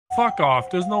fuck off.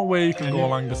 There's no way you can go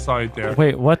along the side there.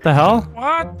 Wait, what the hell?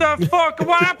 What the fuck?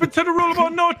 What happened to the rule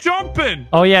about no jumping?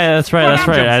 Oh yeah, that's right. That's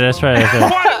right. That's right.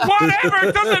 Whatever.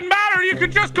 It doesn't matter. You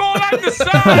can just go along the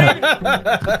side,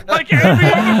 like every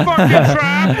other fucking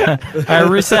trap. All right,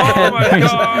 reset. Oh my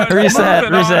God.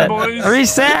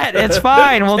 Reset. It's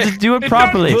fine. We'll just do it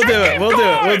properly. We'll do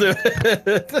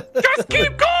it. Just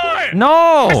keep going.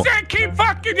 No. I said keep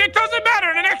fucking. It doesn't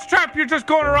matter. The next trap, you're just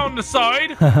going around the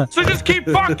side. So just keep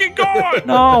fucking going.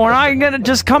 No, we're not gonna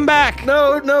just come back.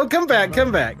 No, come back.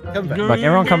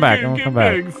 Everyone come back.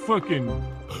 Fucking.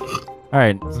 All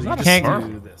right. Can't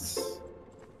do this.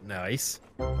 Nice.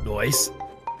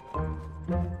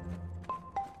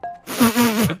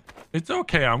 It's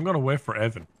okay. I'm gonna wait for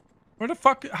Evan. Where the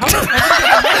fuck? How did Evan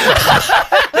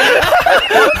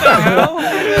What the hell?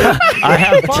 I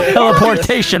have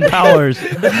teleportation powers. Did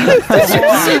you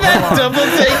see that double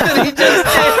take that he just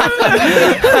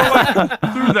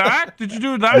did? Through that? Did you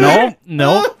do that?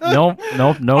 Nope.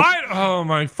 Oh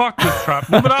my fuck this trap.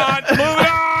 Moving on.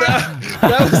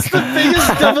 That was the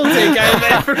biggest double take I've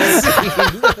ever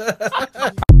seen.